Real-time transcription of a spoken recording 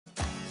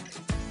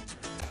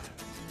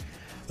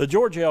The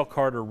George L.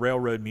 Carter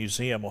Railroad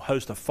Museum will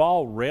host a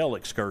fall rail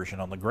excursion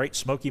on the Great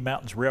Smoky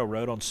Mountains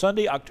Railroad on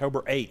Sunday,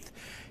 October 8th.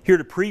 Here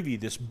to preview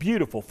this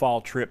beautiful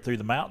fall trip through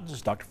the mountains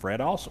is Dr. Fred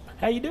Alsop.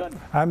 How you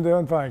doing? I'm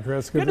doing fine,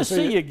 Chris. Good to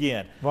see you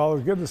again. Well,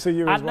 it's good to see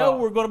you as well. I know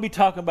we're going to be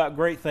talking about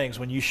great things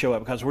when you show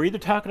up, because we're either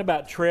talking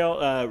about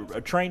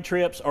train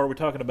trips, or we're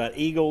talking about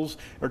eagles,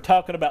 or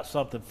talking about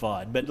something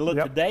fun. But look,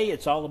 today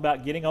it's all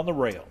about getting on the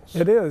rails.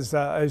 It is.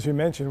 As you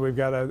mentioned, we've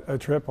got a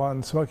trip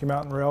on Smoky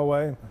Mountain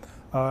Railway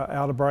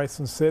out of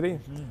Bryson City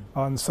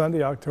on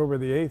Sunday, October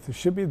the 8th. It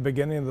should be the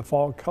beginning of the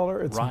fall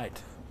color. It's a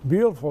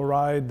beautiful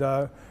ride.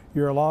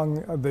 You're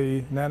along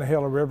the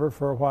Nantahala River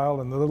for a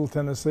while in the Little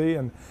Tennessee,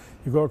 and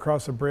you go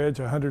across a bridge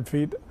 100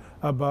 feet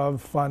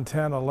above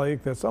Fontana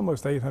Lake that's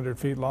almost 800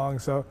 feet long.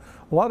 So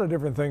a lot of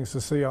different things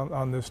to see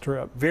on this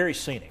trip. Very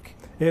scenic.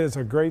 It is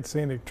a great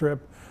scenic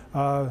trip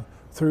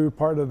through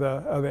part of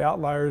the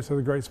outliers of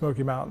the Great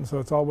Smoky Mountains. So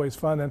it's always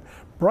fun. And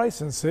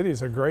Bryson City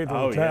is a great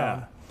little town.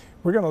 Yeah.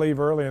 We're going to leave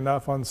early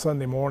enough on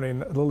Sunday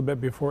morning, a little bit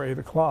before 8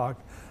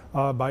 o'clock.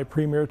 By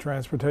Premier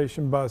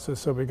Transportation buses,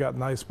 so we got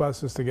nice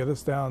buses to get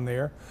us down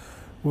there.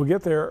 We'll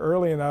get there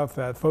early enough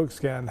that folks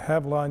can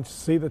have lunch,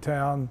 see the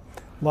town,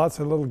 lots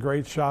of little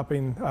great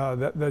shopping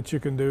that you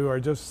can do, or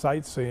just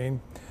sightseeing.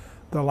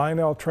 The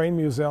Lionel Train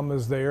Museum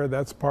is there.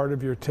 That's part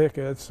of your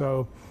ticket,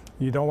 so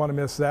you don't want to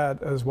miss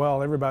that as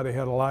well. Everybody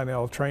had a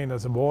Lionel train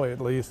as a boy, at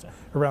least,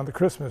 around the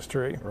Christmas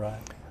tree. Right.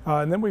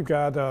 And then we've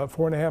got a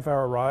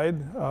 4.5-hour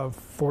ride of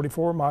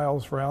 44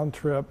 miles round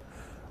trip.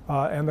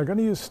 And they're going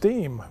to use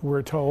steam,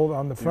 we're told,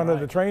 on the front of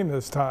the train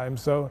this time.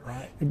 So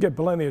you get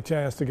plenty of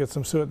chance to get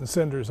some soot and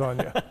cinders on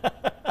you.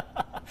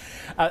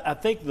 I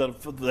think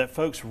that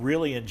folks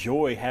really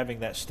enjoy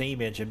having that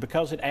steam engine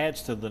because it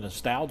adds to the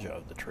nostalgia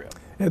of the trip.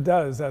 It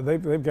does.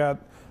 They've got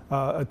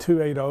a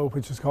 280,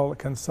 which is called a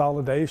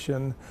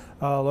consolidation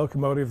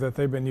locomotive that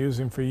they've been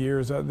using for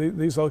years.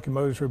 These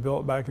locomotives were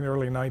built back in the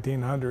early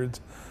 1900s,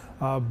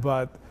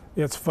 but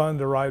it's fun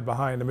to ride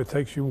behind them. It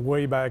takes you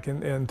way back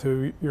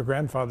into your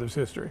grandfather's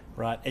history.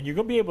 Right, and you're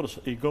going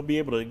to be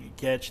able to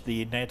catch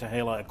the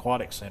Nantahala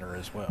Aquatic Center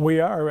as well.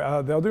 We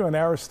are. They'll do an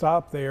hour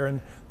stop there,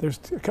 and there's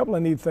a couple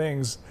of neat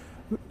things.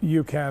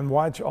 You can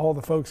watch all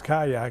the folks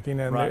kayaking,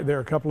 and there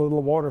are a couple of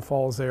little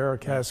waterfalls there, or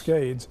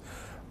cascades.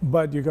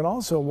 But you can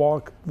also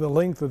walk the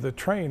length of the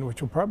train,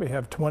 which will probably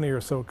have 20 or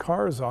so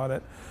cars on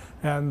it,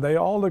 and they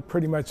all look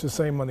pretty much the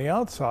same on the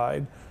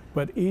outside.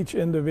 But each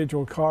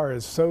individual car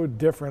is so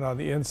different on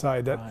the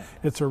inside that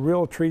it's a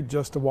real treat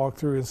just to walk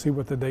through and see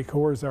what the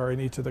decors are in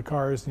each of the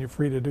cars, and you're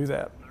free to do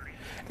that.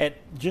 And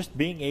just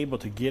being able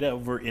to get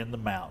over in the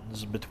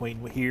mountains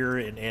between here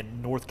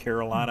and North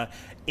Carolina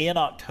in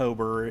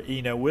October,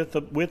 you know, with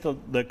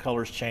the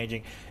colors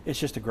changing, it's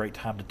just a great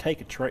time to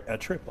take a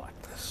trip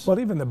like this. Well,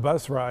 even the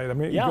bus ride. I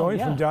mean, going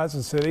from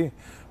Johnson City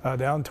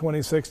down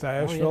 26 to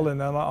Asheville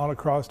and then on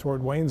across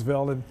toward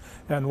Waynesville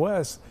and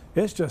west,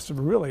 it's just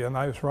really a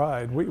nice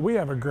ride. We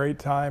have a great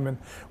time, and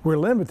we're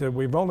limited.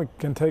 We only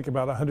can take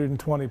about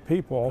 120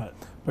 people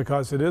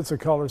because it is a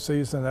color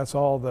season. That's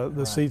all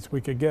the seats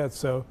we could get.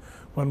 So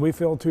when we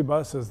fill 2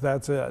 buses,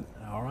 that's it.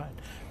 All right.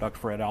 Dr.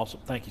 Fred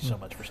Alsop, thank you so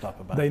much for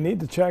stopping by. They need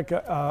to check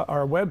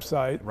our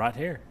website. Right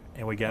here.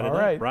 And we got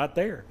it right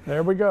there.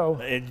 There we go.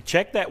 And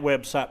check that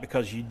website,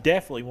 because you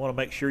definitely want to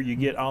make sure you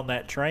get on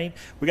that train.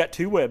 We got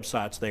 2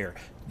 websites there.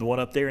 The one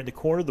up there in the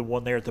corner, the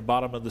one there at the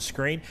bottom of the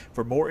screen,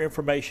 for more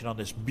information on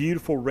this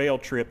beautiful rail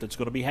trip that's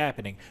going to be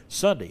happening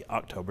Sunday,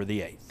 October the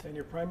 8th. And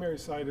your primary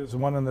site is the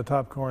one in the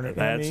top corner,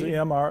 That's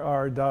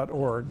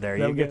memrr.org. There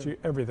you go. That'll get you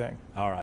everything. All right.